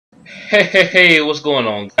Hey, what's going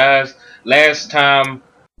on, guys? Last time,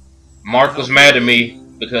 Mark was mad at me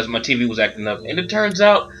because my TV was acting up, and it turns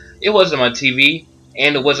out it wasn't my TV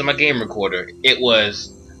and it wasn't my game recorder. It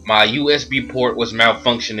was my USB port was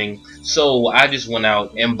malfunctioning, so I just went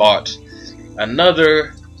out and bought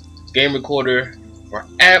another game recorder for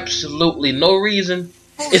absolutely no reason.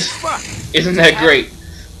 Isn't that great?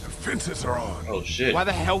 The fences are on. Oh shit! Why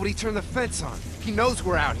the hell would he turn the fence on? He knows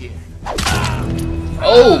we're out here.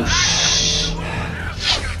 Oh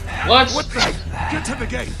What? What the? Get to the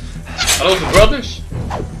gate. Are those the brothers?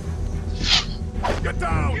 Get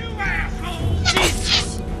down. You asshole.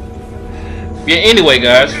 Jesus. Yeah, anyway,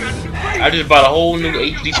 guys, I just bought a whole new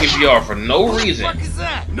HD PVR for no reason. What the fuck is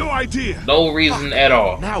that? No idea. No reason at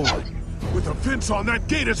all. Now what? With a fence on that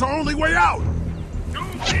gate, it's our only way out. Don't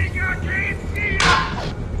think I can't see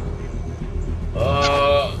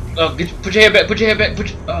Put your head back. Put your head back. Give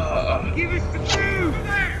us the food.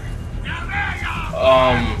 There. Now there you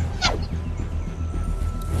are.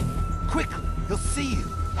 Quickly, he'll see you.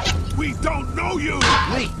 We don't know you.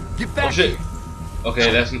 Lee, get back Oh shit. here.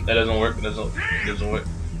 Okay, that doesn't work. That doesn't work.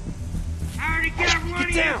 I already got one.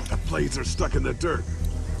 Get down. The blades are stuck in the dirt.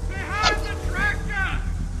 Behind the tractor.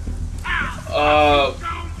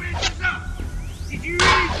 Did you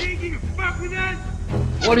really think you could fuck with us?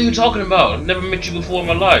 What are you talking about? I've never met you before in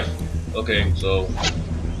my life. Okay, so. It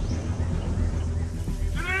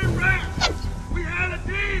ain't right. We had a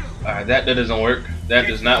deal. Alright, that doesn't work. That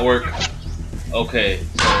does not work. Okay,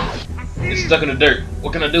 so. It's stuck in the dirt.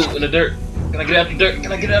 What can I do in the dirt? Can I get out the dirt?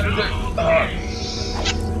 Can I get out the dirt?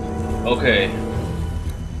 Okay.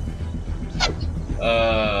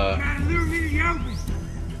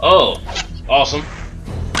 Oh, awesome.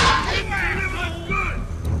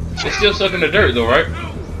 It's still stuck in the dirt though, right?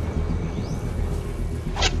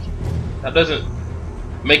 That doesn't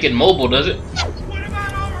make it mobile, does it? What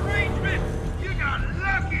about our arrangement? You got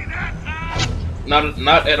lucky that time.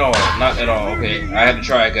 Not at all. Not at all. Okay, I had to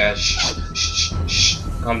try it, guys. Shh, shh, shh, shh.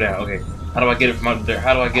 Calm down. Okay. How do I get it from out there?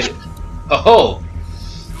 How do I get it? Oh!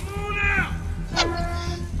 Come on out.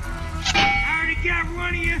 I already got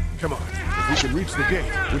one of you. Come on. If we can reach the gate,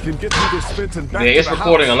 we can get through this fence and back Yeah, to it's the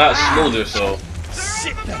recording house. a lot smoother, so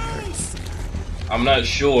Shit, that hurts. I'm not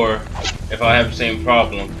sure if I have the same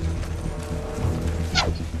problem.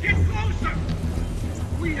 Get closer.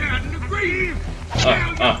 We had an agreement.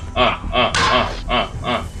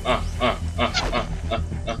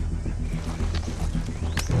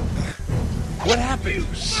 What happened?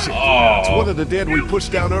 Shit. Oh. It's one of the dead we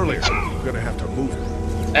pushed down earlier. We're gonna have to move it.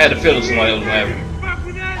 I had a feeling somebody else was having it. Fuck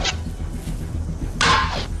with us.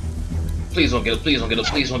 Please don't get up. Please don't get up.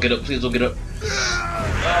 Please don't get up. Please don't get up.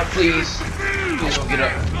 Please. Please don't get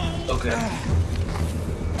up. Okay.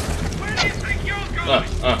 Where do you think you're going?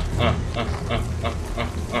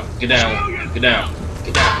 Get down. Get down.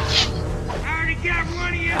 Get down. I already got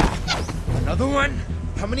one of you. Another one?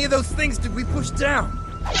 How many of those things did we push down?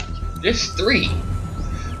 There's 3.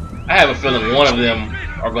 I have a feeling one of them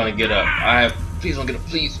are gonna get up. Please don't get up.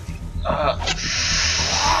 Please.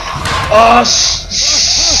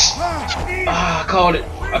 I called it.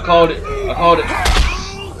 I called it. I called it.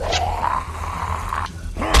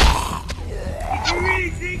 Did you really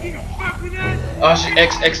think you could fuck with us? Oh shit.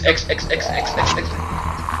 X.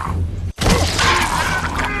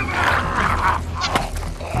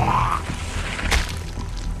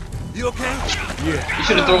 You okay? Yeah. You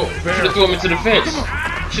should have thrown him into the fence.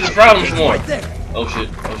 Should have fried him some more. Right there. Oh shit.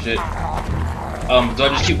 Do I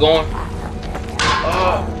just keep going?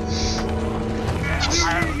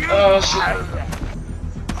 Shit.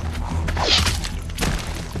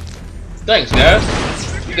 Thanks, guys.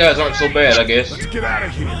 You guys aren't so bad, I guess. Let's get out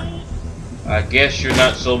of here. I guess you're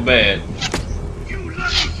not so bad. You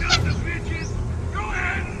lucky sons of bitches. Go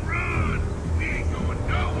ahead and run. We ain't going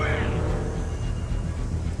nowhere.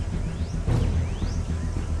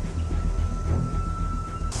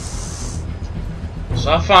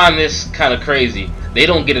 So I find this kind of crazy. They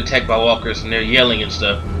don't get attacked by walkers and they're yelling and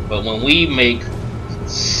stuff, but when we make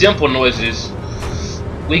simple noises,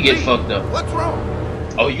 we get fucked up. What's wrong?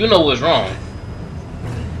 Oh, you know what's wrong.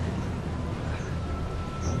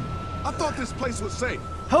 I thought this place was safe.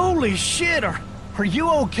 Holy shit, are you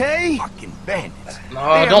okay? Fucking bandits.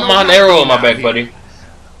 No, don't mind the arrow on my back, buddy.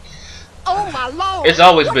 Oh my lord! It's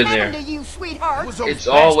always what been happened there. to you, sweetheart? It's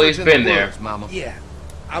always been there. Mama. Yeah,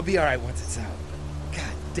 I'll be alright once it's out.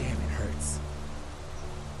 God damn, it hurts.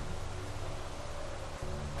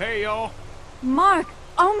 Hey, y'all. Mark,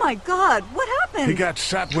 oh my God, what happened? He got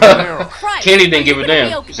shot with an arrow. Christ, Kenny didn't give a are you gonna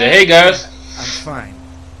damn. be He said, "Hey guys." I'm fine.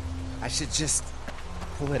 I should just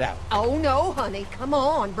pull it out. Oh, no, honey. Come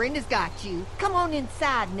on. Brenda's got you. Come on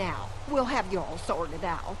inside now. We'll have you all sorted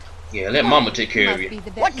out. Yeah, let Mama take care of Must be you.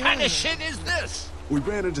 the What kind veterinarian. of shit is this? We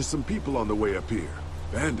ran into some people on the way up here.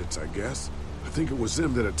 Bandits, I guess. I think it was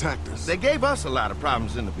them that attacked us. They gave us a lot of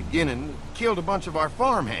problems in the beginning, killed a bunch of our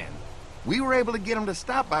farmhands. We were able to get them to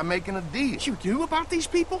stop by making a deal. You knew about these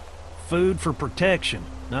people? Food for protection.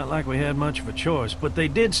 Not like we had much of a choice, but they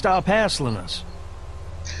did stop hassling us.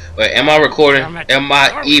 Wait, am I recording? Damn it. Am I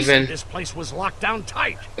Harvey even? said this place was locked down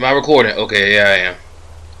tight. Am I recording? Okay, yeah, I am.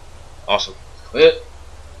 Awesome. Well,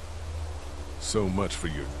 So much for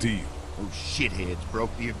your deal. Those shitheads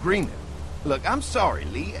broke the agreement. Look, I'm sorry,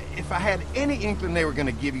 Lee. If I had any inkling they were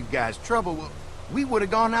gonna give you guys trouble, well, we would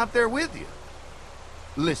have gone out there with you.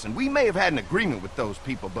 Listen, we may have had an agreement with those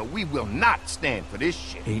people, but we will not stand for this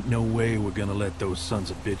shit. Ain't no way we're gonna let those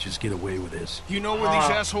sons of bitches get away with this. You know where these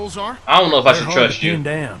assholes are? I don't know if I They're should hard trust to pin you.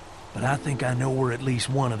 down, but I think I know where at least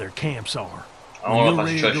one of their camps are. I don't When know you're if I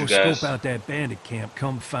ready should to trust go you guys. scope out that bandit camp,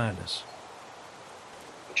 come find us.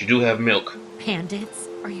 But you do have milk. Bandits?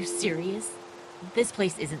 Are you serious? This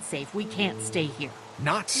place isn't safe. We can't stay here.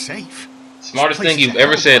 Not safe. Smartest This place thing is you've a hell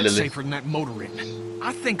ever of a said, lot Lily. safer than that motor inn.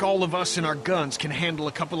 I think all of us and our guns can handle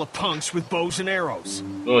a couple of punks with bows and arrows.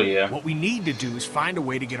 Oh yeah. What we need to do is find a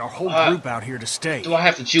way to get our whole group out here to stay. Do I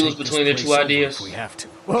have to choose Take this between the place two over ideas? If we have to.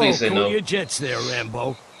 Whoa, Please say cool no. your jets there,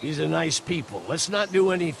 Rambo. These are nice people. Let's not do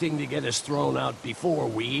anything to get us thrown out before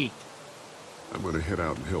we eat. I'm gonna head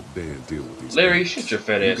out and help Dan deal with these Larry, bandits. shut your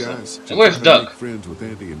fat You ass up. guys, And where's just try to Duck? make friends with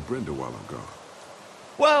Andy and Brenda while I'm gone.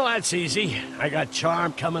 Well, that's easy. I got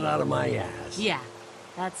charm coming out of my ass. Yeah,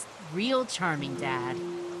 that's real charming, Dad.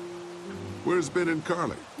 Where's Ben and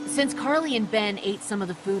Carly? Since Carly and Ben ate some of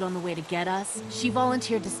the food on the way to get us, she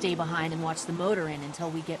volunteered to stay behind and watch the motor inn until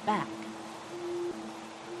we get back.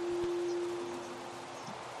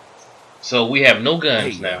 So we have no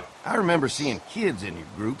guns Hey, now. I remember seeing kids in your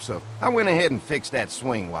group, so I went ahead and fixed that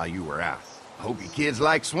swing while you were out. Hope you kids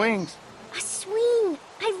like swings. A swing.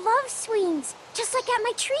 I love swings. Just like at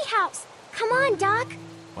my treehouse. Come on, Doc.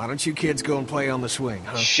 Why don't you kids go and play on the swing,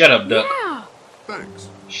 huh? Shut up, Duck. Yeah. Thanks.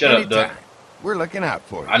 Shut up, Duck. Anytime. We're looking out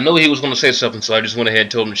for you. I know he was going to say something, so I just went ahead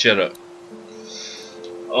and told him to shut up.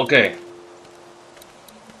 Okay.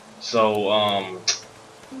 So,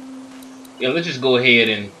 yeah, let's just go ahead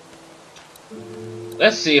and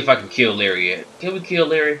let's see if I can kill Larry yet. Can we kill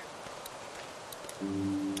Larry?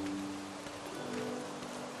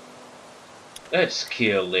 Let's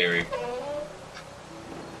kill Larry.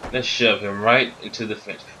 Let's shove him right into the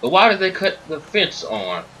fence. But why did they cut the fence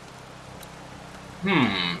on?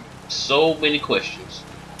 So many questions.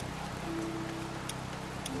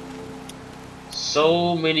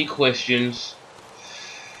 So many questions.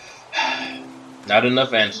 Not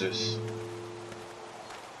enough answers.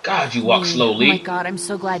 God, you walk slowly. Oh my God, I'm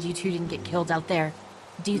so glad you two didn't get killed out there.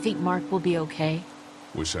 Do you think Mark will be okay?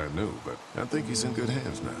 Wish I knew, but I think he's in good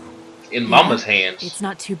hands now. In Mama's hands. It's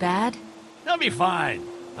not too bad? They'll be fine.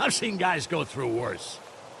 I've seen guys go through worse.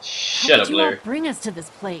 Shut How up, did you all Larry. bring us to this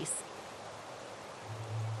place?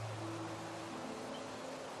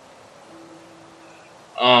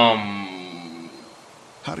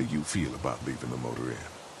 How do you feel about leaving the motor inn?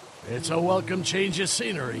 It's a welcome change of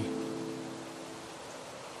scenery.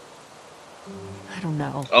 I don't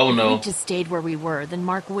know. Oh, If no. we just stayed where we were, then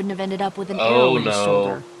Mark wouldn't have ended up with an Oh, arrow in his no.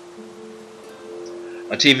 shoulder.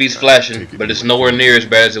 My TV's flashing, but it's nowhere near as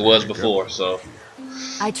bad as it was before, so.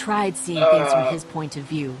 I tried seeing things from his point of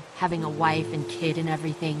view, having a wife and kid and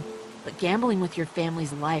everything, but gambling with your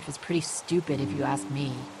family's life is pretty stupid if you ask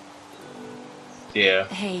me. Yeah.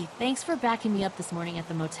 Hey, thanks for backing me up this morning at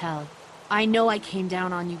the motel. I know I came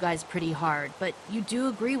down on you guys pretty hard, but you do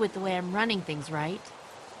agree with the way I'm running things, right?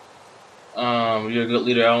 You're a good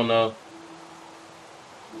leader, I don't know.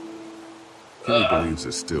 Philly believes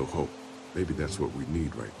there's still hope. Maybe that's what we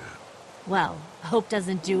need right now. Well, hope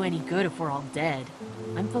doesn't do any good if we're all dead.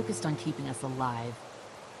 I'm focused on keeping us alive.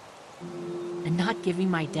 And not giving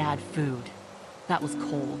my dad food. That was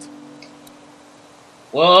cold.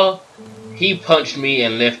 Well, he punched me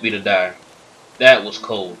and left me to die. That was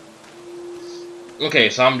cold. Okay,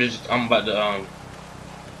 so I'm about to,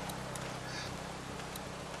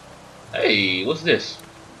 hey, what's this?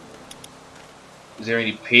 Is there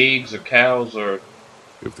any pigs or cows or...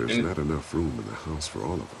 If there's not enough room in the house for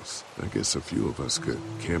all of us, I guess a few of us could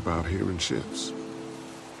camp out here in shifts.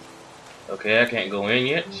 Okay, I can't go in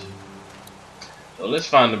yet. So let's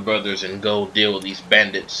find the brothers and go deal with these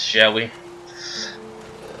bandits, shall we?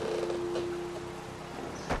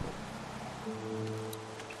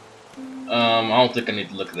 I don't think I need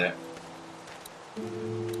to look at that.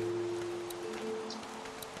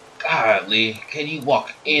 God, Lee. Can you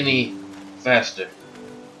walk any faster?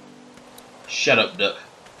 Shut up, Duck.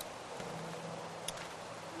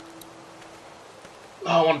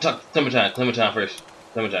 Oh, I want to talk to Clementine. Clementine first.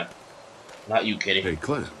 Clementine. Not you, Kenny. Hey,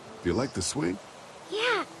 Clem. Do you like the swing?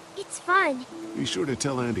 Yeah, it's fun. Be sure to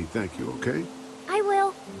tell Andy thank you, okay? I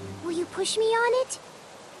will. Will you push me on it?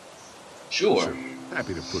 Sure.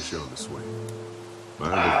 Happy to push you on the swing.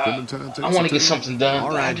 Mind if Clementine takes I want to it get something done. All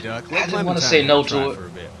right, Duck. I didn't want to say no to it.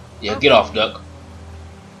 Yeah, get off, Duck.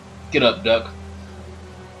 Get up, Duck.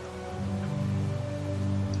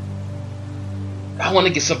 I want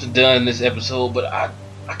to get something done in this episode, but I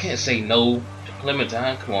can't say no to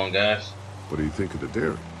Clementine. Come on, guys. What do you think of the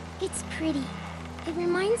dairy? It's pretty. It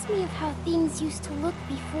reminds me of how things used to look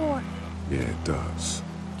before. Yeah, it does.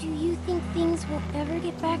 Do you think things will ever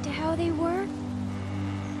get back to how they were?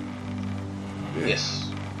 Yeah.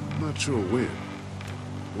 Yes. I'm not sure when.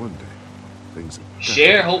 One day, things are...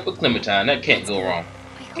 Share hope with Clementine. That can't go wrong.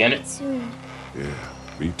 I hope Can it? it's soon. Yeah,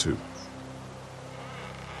 me too.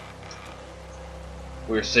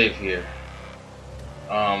 We're safe here.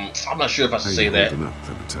 I'm not sure if I should How say you that. holding up,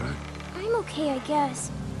 Clementine? I'm okay, I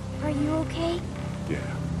guess. Are you okay? Yeah,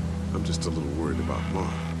 I'm just a little worried about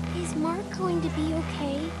Mark. Is Mark going to be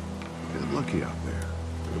okay? You got lucky out there.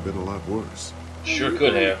 Could have been a lot worse. Sure Are you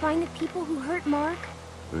could going to have. find the people who hurt Mark?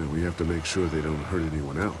 And we have to make sure they don't hurt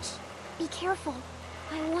anyone else. Be careful.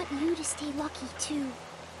 I want you to stay lucky, too.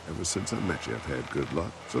 Ever since I met you, I've had good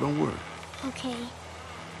luck, so don't worry. Okay.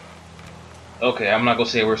 Okay, I'm not gonna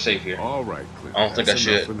say we're safe here. All right, Clint. I don't think I That's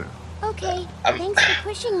enough should. for now. Okay. I'm- Thanks for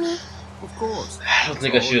pushing me. Of course. I don't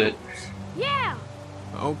think I should. Yeah!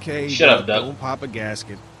 Okay, Shut up, Duck. Don't pop a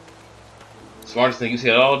gasket. Smartest thing you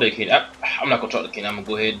said all day, Kenny. I'm not gonna talk to Kenny. I'm gonna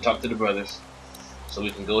go ahead and talk to the brothers, so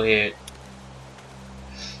we can go ahead.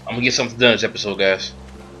 I'm gonna get something done this episode, guys.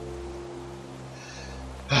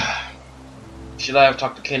 Should I have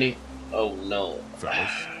talked to Kenny? Oh no. Fellas,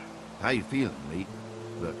 how you feeling, Lee?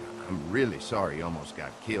 Look, I'm really sorry you almost got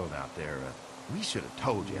killed out there. We should have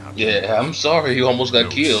told you out there. Yeah, I'm sorry you almost got No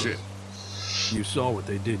killed. shit. You saw what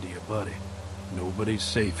they did to your buddy. Nobody's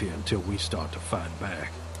safe here until we start to fight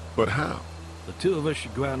back. But how? The two of us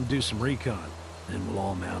should go out and do some recon. Then we'll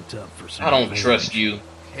all mount up for some I don't revenge. trust you.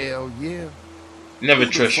 Hell yeah. Never Who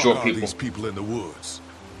the trust fuck short are people. these people in the woods?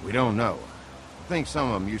 We don't know. I think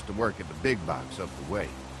some of them used to work at the big box up the way.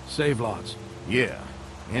 Save lots. Yeah.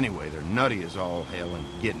 Anyway, they're nutty as all hell and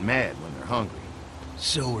get mad when they're hungry.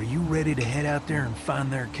 So are you ready to head out there and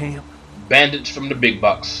find their camp? Bandits from the big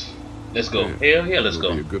box. Let's go. Yeah. Hell yeah, let's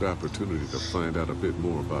It'll be a go. good opportunity to find out a bit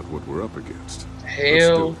more about what we're up against.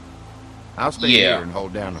 Hell I'll stay Yeah. here and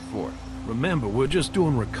hold down the fort. Remember, we're just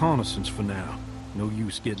doing reconnaissance for now. No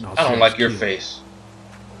use getting I ourselves don't like your killed. face.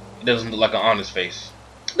 It doesn't look like an honest face.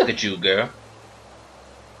 Look at you, girl.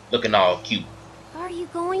 Looking all cute. Are you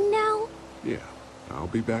going now? Yeah, I'll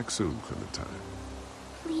be back soon, Clementine.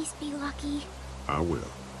 Please be lucky. I will.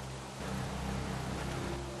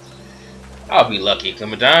 I'll be lucky,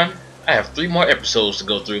 Clementine. I have 3 more episodes to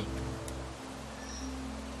go through.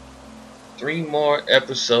 3 more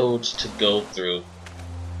episodes to go through.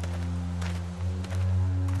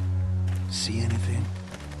 See anything?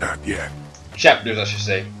 Not yet. Chapters, I should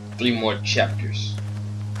say. 3 more chapters.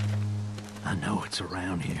 I know it's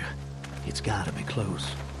around here. It's gotta be close.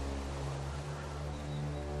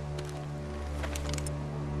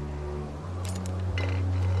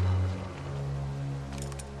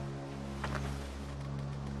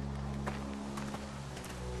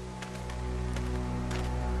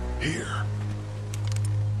 Here.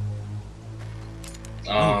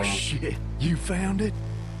 Oh shit, you found it?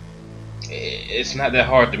 It's not that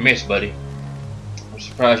hard to miss, buddy. I'm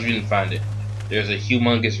surprised you didn't find it. There's a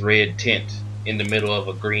humongous red tent in the middle of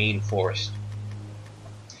a green forest.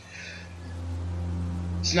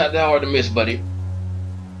 It's not that hard to miss, buddy.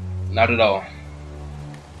 Not at all.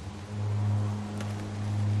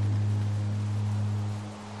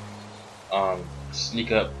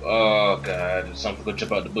 Sneak up. Oh god, there's something gonna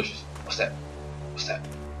jump out the bushes. What's that? What's that?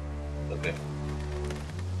 Okay.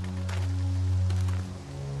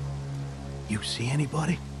 You see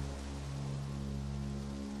anybody?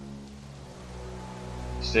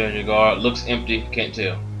 Stay on your guard. Looks empty. Can't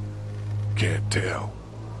tell. Can't tell.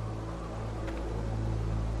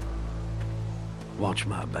 Watch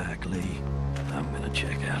my back, Lee. I'm gonna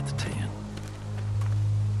check out the tent.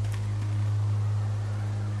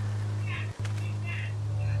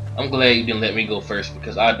 I'm glad you didn't let me go first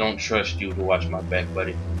because I don't trust you to watch my back,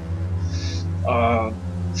 buddy.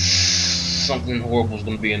 Something horrible is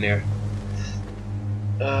gonna be in there.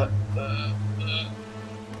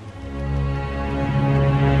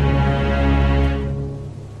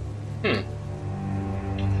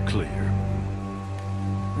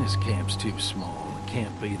 too small. It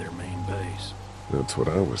can't be their main base. That's what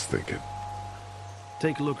I was thinking.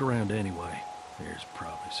 Take a look around anyway. There's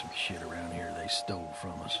probably some shit around here they stole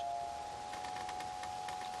from us.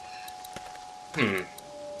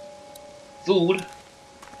 Food.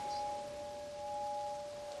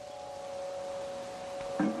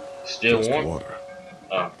 Still Just warm? water.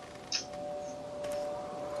 Oh.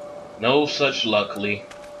 No such luckily.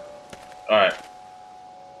 Alright.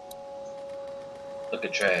 Look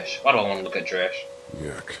at trash. Why do I want to look at trash?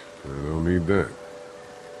 Yuck. I don't need that.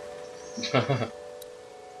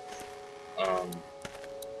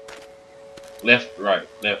 Left, right,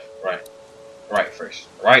 left, right. Right first.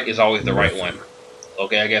 Right is always the right one.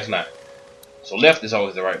 Okay, I guess not. So left is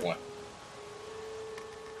always the right one.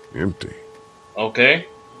 Empty. Okay.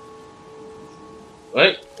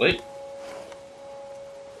 Wait.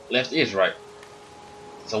 Left is right.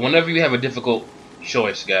 So whenever you have a difficult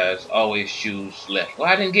choice, guys, always choose left. Well,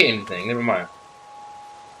 I didn't get anything. Never mind.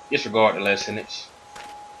 Disregard the last sentence.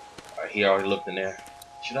 Alright, he already looked in there.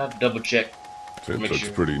 Should I double check? Tent looks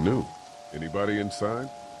pretty new. Anybody inside?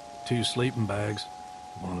 2 sleeping bags.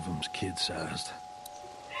 One of them's kid-sized.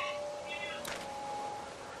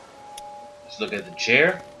 Let's look at the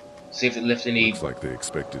chair. See if it left any. Looks like they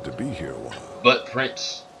expected to be here a while. Butt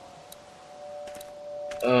prints.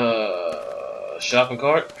 Shopping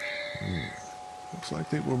cart. Looks like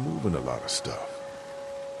they were moving a lot of stuff.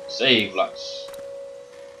 Save lots.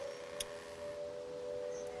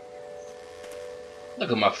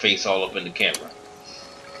 Look at my face all up in the camera.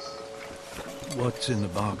 What's in the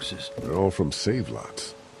boxes? They're all from save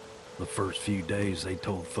lots. The first few days they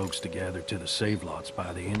told folks to gather to the save lots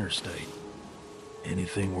by the interstate.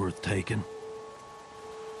 Anything worth taking?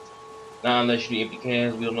 Not unless you need empty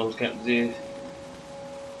cans. We don't know whose campus is.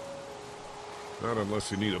 Not unless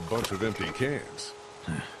you need a bunch of empty cans.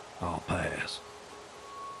 I'll pass.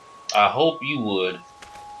 I hope you would.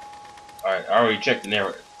 Alright, I already checked the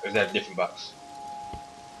narrative. Is that a different box?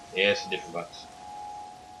 Yeah, it's a different box.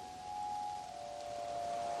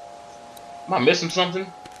 Am I missing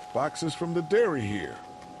something? Boxes from the dairy here.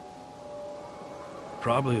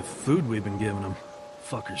 Probably the food we've been giving them.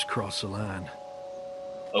 Fuckers cross the line.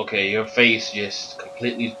 Okay, your face just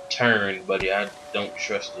completely turned, buddy. I don't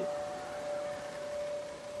trust it.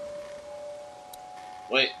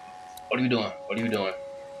 Wait, what are you doing? What are you doing?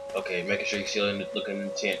 Okay, making sure you're still looking in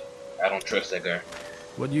the tent. I don't trust that guy.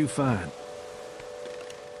 What'd you find?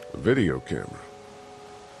 A video camera.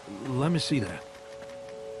 Let me see that.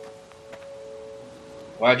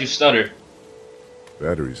 Why'd you stutter?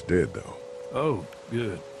 Battery's dead, though. Oh,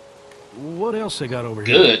 good. What else they got over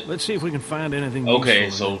Good. here? Let's see if we can find anything Okay,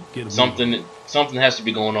 useful so something has to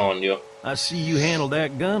be going on, yo. I see you handled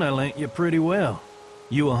that gun I lent you pretty well.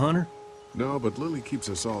 You a hunter? No, but Lily keeps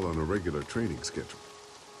us all on a regular training schedule.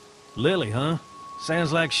 Lily, huh?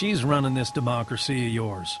 Sounds like she's running this democracy of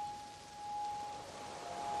yours.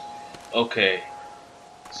 Okay,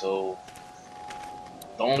 so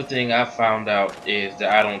the only thing I found out is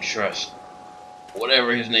that I don't trust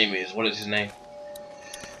whatever his name is. What is his name?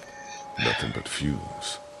 Nothing but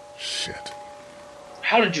Fuse. Shit.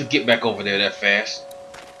 How did you get back over there that fast?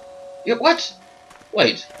 Yeah, what?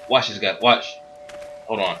 Wait, watch this guy. Watch.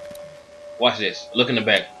 Hold on. Watch this. Look in the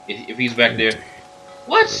back. If he's back there.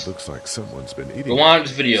 What? It looks like someone's been eating. Rewind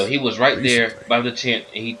this video. He was right there by the tent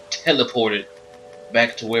and he teleported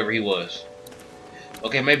back to wherever he was.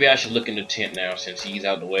 Okay, maybe I should look in the tent now since he's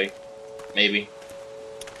out the way. Maybe.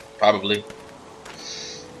 Probably.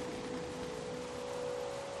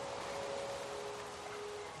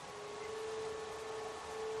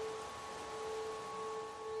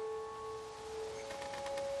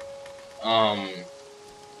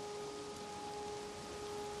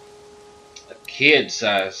 A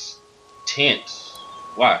kid-sized tent.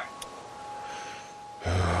 Why?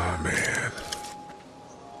 Oh, man.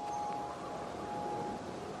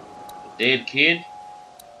 A dead kid?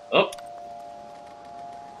 Oh.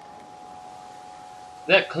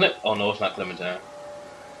 That oh no, it's not Clementine.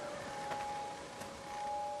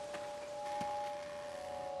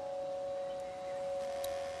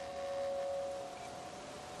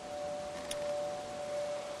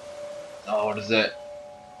 Oh, what is that?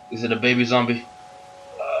 Is it a baby zombie?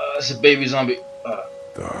 It's a baby zombie.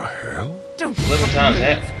 The hell? Don't Clementine's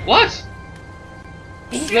hat. What?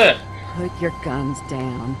 Who's that? Put your guns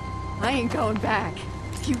down. I ain't going back.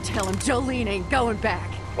 You tell him Jolene ain't going back.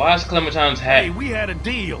 Why is Clementine's hat? Hey, we had a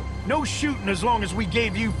deal. No shooting as long as we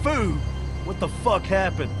gave you food. What the fuck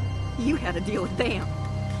happened? You had a deal with them.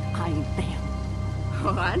 I ain't them.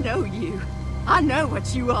 Oh, I know you. I know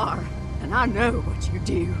what you are. And I know what you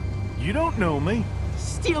do. You don't know me.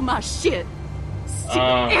 Steal my shit.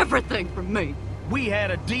 conceal everything from me. We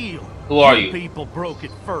had a deal. Who are you? People broke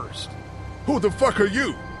it first. Who the fuck are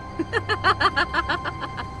you?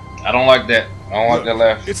 I don't like that. I don't like that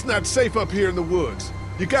laugh. It's not safe up here in the woods.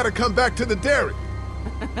 You gotta come back to the dairy.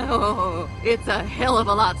 Oh, it's a hell of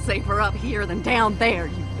a lot safer up here than down there,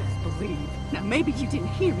 you best believe. Now, maybe you didn't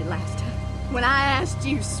hear me last time. When I asked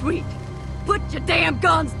you, Sweet, put your damn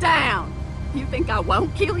guns down. You think I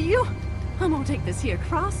won't kill you? I'm gonna take this here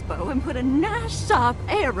crossbow and put a nice sharp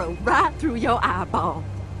arrow right through your eyeball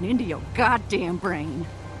and into your goddamn brain.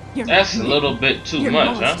 That's a little bit too You're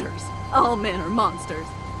much, monsters. huh? All men are monsters.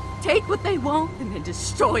 Take what they want and then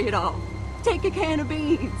destroy it all. Take a can of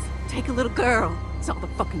beans. Take a little girl. It's all the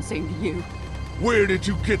fucking same to you. Where did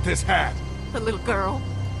you get this hat? The little girl.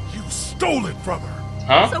 You stole it from her.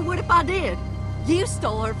 Huh? So what if I did? You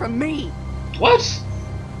stole her from me. What?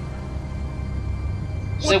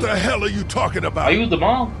 What the hell are you talking about? Are you the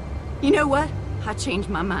mom? You know what? I changed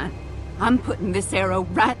my mind. I'm putting this arrow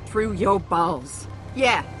right through your balls.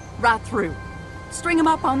 Yeah, right through. String them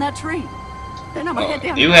up on that tree. Then I'm gonna head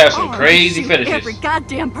down. You to have the some farm crazy and shoot fetishes. Every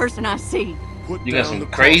goddamn person I see. You got some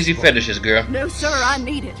crazy fetishes, girl. No, sir, I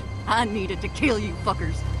need it. I needed to kill you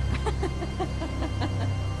fuckers.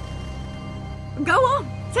 Go on.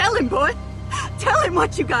 Tell him, boy. Tell him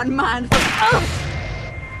what you got in mind for... Oh!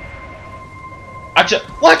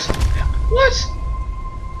 What? What?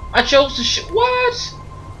 I chose to shoot. What?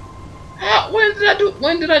 How? When did I do?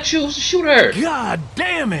 When did I choose to shoot her? God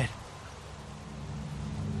damn it!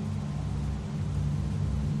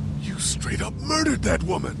 You straight up murdered that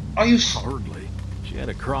woman. Are you? Hardly. She had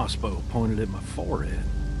a crossbow pointed at my forehead.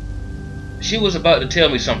 She was about to tell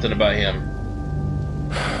me something about him.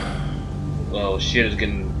 Oh, shit is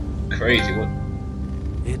getting crazy. What?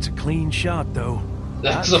 It's a clean shot, though.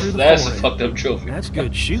 That's Right a through the that's a forehead. fucked up trophy. That's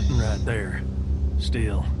good shooting right there.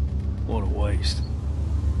 Still, what a waste.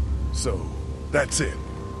 So, that's it.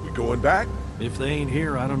 We going back? If they ain't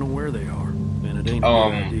here, I don't know where they are. And it ain't a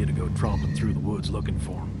good idea to go tromping through the woods looking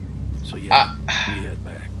for them. So yeah, we head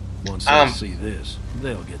back. Once they see this,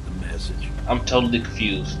 they'll get the message. I'm totally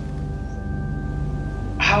confused.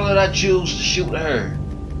 How did I choose to shoot her?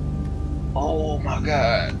 Oh my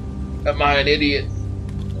god. Am I an idiot?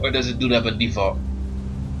 Or does it do that by default?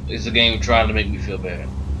 Is the game trying to make me feel bad?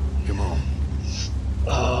 Come on.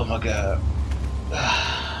 Oh my god.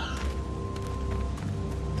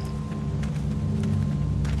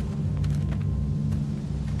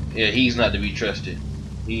 Yeah, he's not to be trusted.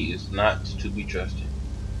 He is not to be trusted.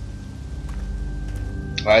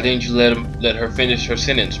 Why didn't you let her finish her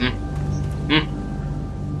sentence?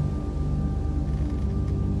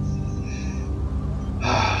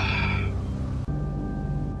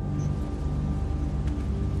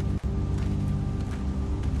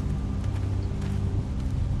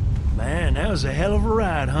 Man, that was a hell of a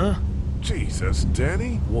ride, huh? Jesus,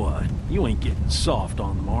 Danny. What? You ain't getting soft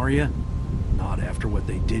on them, are ya? Not after what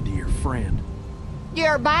they did to your friend.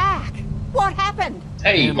 You're back. What happened?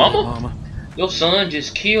 Hey, Damn it, mama. Your son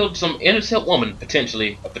just killed some innocent woman,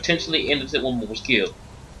 potentially. A potentially innocent woman was killed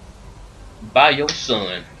by your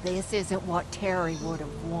son. This isn't what Terry would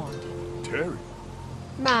have wanted. Terry?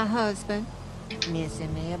 My husband. Miss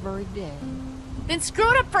him every day. Then screw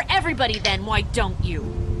it up for everybody then, why don't you?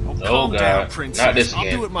 Calm down, God. princess. Not this I'll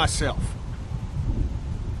again. do it myself.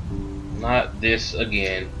 Not this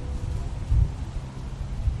again.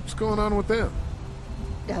 What's going on with them?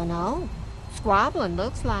 Dunno. Squabbling,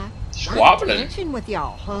 looks like. Squabbling? Tension with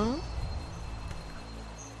y'all, huh?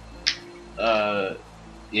 Yeah,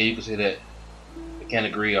 you can say that. I can't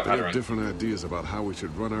agree on They how to have run. different ideas about how we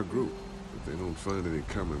should run our group. If they don't find any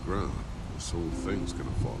common ground, this whole thing's gonna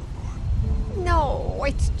fall apart. No,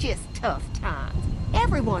 it's just tough times.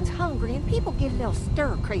 Everyone's hungry and people get a little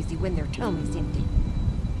stir crazy when their tummy's empty.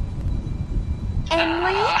 And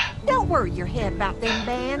Lee, don't worry your head about them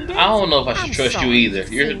bandits. I don't know if I should I'm trust you sorry either.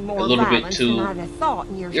 you've You're seen more a little bit violence too. than I'd have thought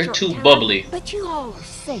in your You're short too time. bubbly. But you all are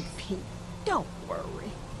safe here. Don't worry.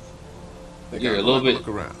 You're a little bit. Look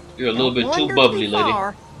around. You're a little bit Don't too wander bubbly, too lady.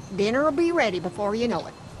 far. Dinner will be ready before you know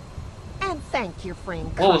it. And thank your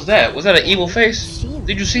friend. What was that? Was that an evil face? She and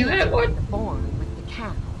Did you see that? What? the barn with the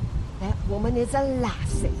cow. That woman is a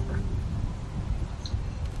lifesaver.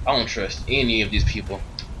 I don't trust any of these people.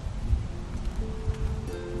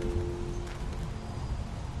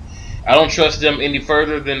 I don't trust them any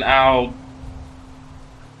further than I'll.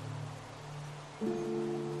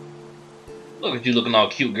 Look at you looking all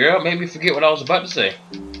cute, girl. Made me forget what I was about to say.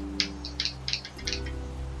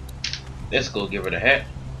 Let's go give her the hat.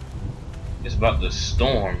 It's about to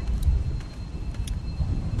storm.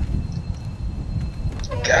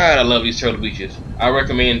 God God, I love these Turtle Beaches. I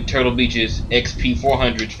recommend Turtle Beaches XP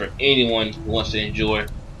 400s for anyone who wants to enjoy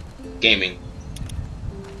gaming.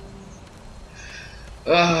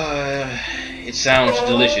 It sounds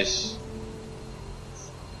delicious.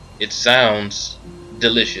 It sounds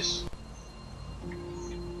delicious.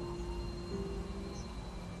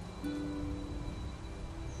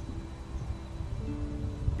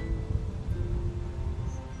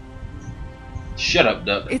 Shut up,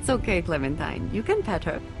 Duck. It's okay, Clementine. You can pet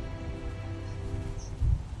her.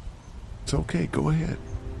 It's okay, go ahead.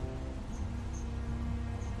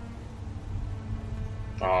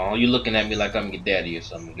 Oh, you looking at me like I'm your daddy or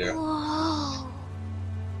something, girl. Whoa.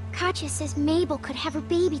 Katjaa says Mabel could have her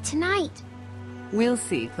baby tonight. We'll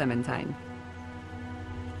see, Clementine.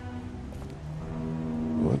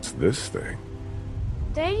 What's this thing?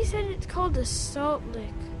 Daddy said it's called a salt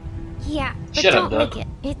lick. Yeah, but Shut up, don't Duck. lick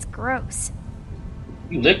it. It's gross.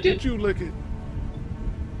 You licked it? Did you lick it?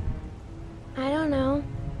 I don't know.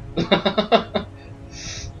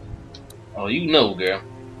 Oh, you know, girl.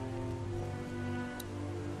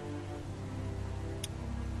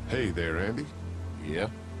 Hey there, Andy. Yeah?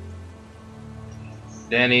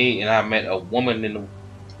 Danny and I met a woman in the...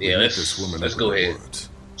 Yeah, We met this woman let's over go in the ahead. woods.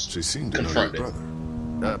 She seemed to know your Confront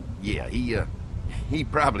it. brother. Yeah, he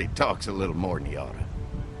probably talks a little more than he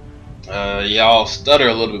oughta. Y'all stutter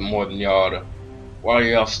a little bit more than y'all ought to. Why do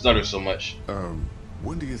y'all stutter so much?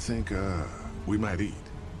 When do you think, we might eat?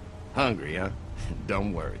 Hungry, huh?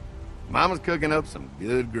 Don't worry. Mama's cooking up some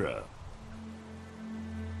good grub.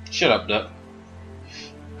 Shut up, Duck.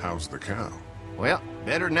 How's the cow? Well,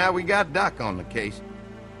 better now we got Doc on the case.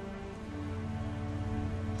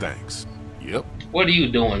 Thanks. Yep. What are you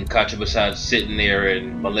doing, Katjaa, besides sitting there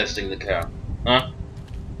and molesting the cow? Huh?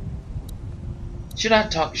 Should I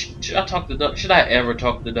talk to Duck? Should I ever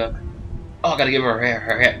talk to Duck? Oh, I gotta give her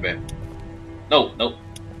her hat back. No, nope.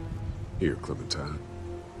 Here, Clementine.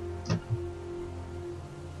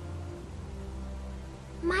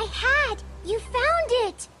 My hat! You found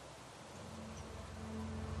it!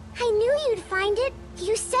 I knew you'd find it.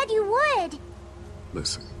 You said you would.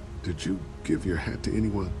 Listen, did you give your hat to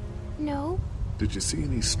anyone? No, Did you see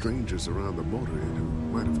any strangers around the motor inn who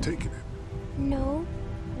might have taken it? no.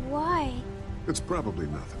 Why? It's probably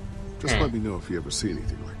nothing. Just let me know if you ever see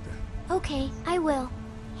anything like that. Okay, I will.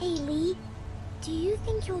 Hey, Lee. Do you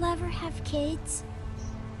think you'll ever have kids?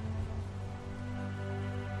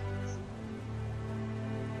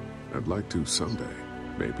 I'd like to someday.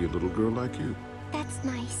 Maybe a little girl like you. That's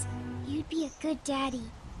nice. You'd be a good daddy.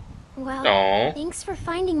 Well, Aw. thanks for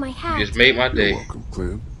finding my hat. You just made my day. You're welcome,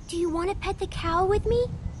 Clem. Do you want to pet the cow with me?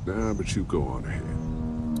 Nah, but you go on ahead.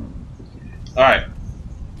 Alright.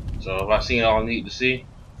 So if I seen all I need to see,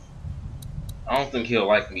 I don't think he'll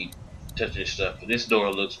like me touching stuff. But this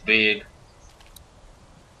door looks big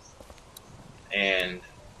and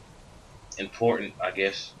important, I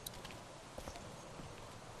guess.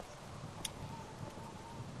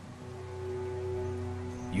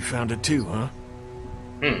 You found it too, huh?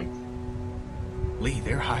 Lee,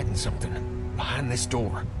 they're hiding something behind this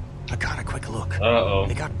door. I got a quick look. Uh-oh.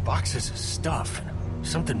 They got boxes of stuff and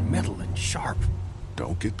something metal and sharp.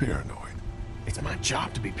 Don't get paranoid. It's my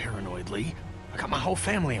job to be paranoid, Lee. I got my whole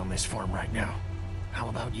family on this farm right now. How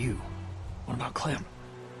about you? What about Clem?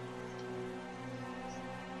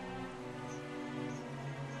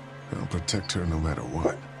 I'll protect her no matter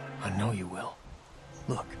what. I know you will.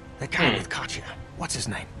 Look, that guy with Katjaa, what's his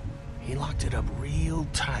name? He locked it up real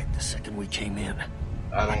tight the second we came in.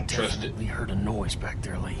 I don't trust it. definitely heard a noise back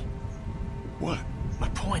there, Lee. What? My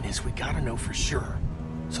point is, we gotta know for sure.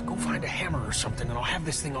 So go find a hammer or something and I'll have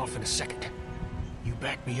this thing off in a second. You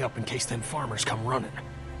back me up in case them farmers come running.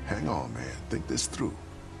 Hang on, man. Think this through.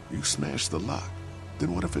 You smashed the lock.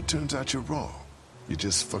 Then what if it turns out you're wrong? You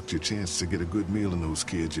just fucked your chance to get a good meal in those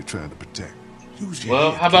kids you're trying to protect. Use your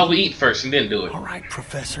Well, head, how about kid. we eat first and then do it? All right,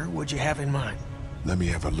 Professor, what'd you have in mind? Let me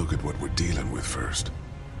have a look at what we're dealing with first.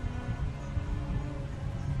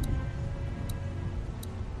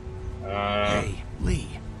 Hey, Lee,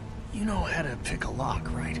 you know how to pick a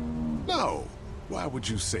lock, right? No. Why would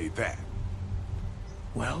you say that?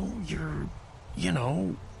 Well, you're, you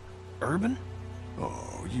know, urban?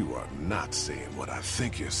 Oh, you are not saying what I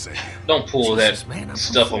think you're saying. Don't pull Jesus, that man, I'm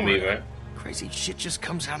stuff from on me, Florida. man. Crazy shit just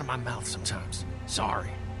comes out of my mouth sometimes. Sorry.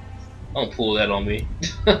 Don't pull that on me.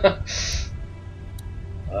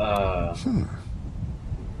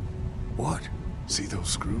 What? See those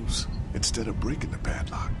screws? Instead of breaking the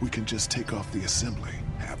padlock, we can just take off the assembly,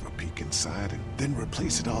 have a peek inside, and then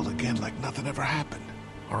replace it all again like nothing ever happened.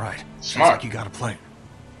 All right. Sounds Smart. like you got a plan.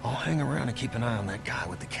 I'll hang around and keep an eye on that guy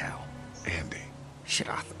with the cow. Andy. Shit,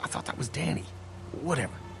 I thought that was Danny.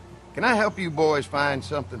 Whatever. Can I help you boys find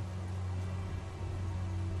something?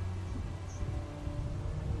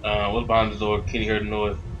 What's behind the door? Kenny heard a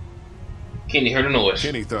noise. Kenny heard a noise.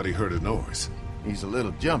 Kenny thought he heard a noise. He's a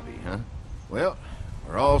little jumpy, huh? Well,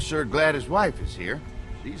 we're all sure glad his wife is here.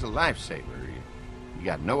 She's a lifesaver. You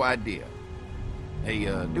got no idea. Hey,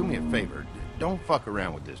 do me a favor. Don't fuck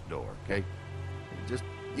around with this door, okay? Just,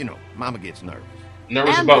 you know, Mama gets nervous.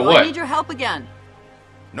 Nervous about what? I need your help again.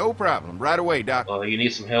 No problem. Right away, Doc. Oh, you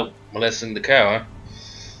need some help molesting the cow, huh?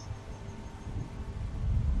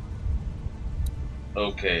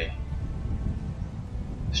 Okay.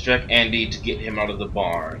 Distract Andy to get him out of the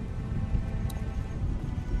barn.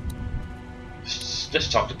 Just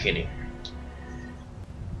talk to Kenny.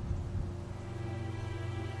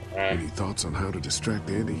 Any thoughts on how to distract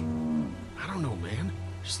Andy? I don't know, man.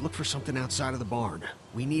 Just look for something outside of the barn.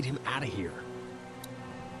 We need him out of here.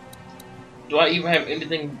 Do I even have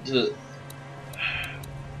anything to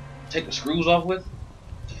take the screws off with?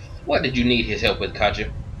 What did you need his help with, Katjaa?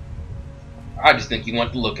 I just think you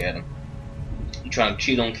want to look at him. You trying to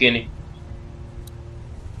cheat on Kenny?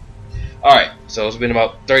 Alright, so it's been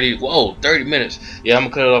about 30 minutes. Yeah, I'm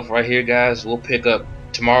gonna cut it off right here, guys. We'll pick up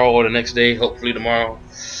tomorrow or the next day, hopefully tomorrow.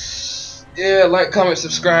 Yeah, like, comment,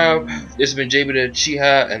 subscribe. This has been JB the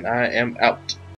Chiha, and I am out.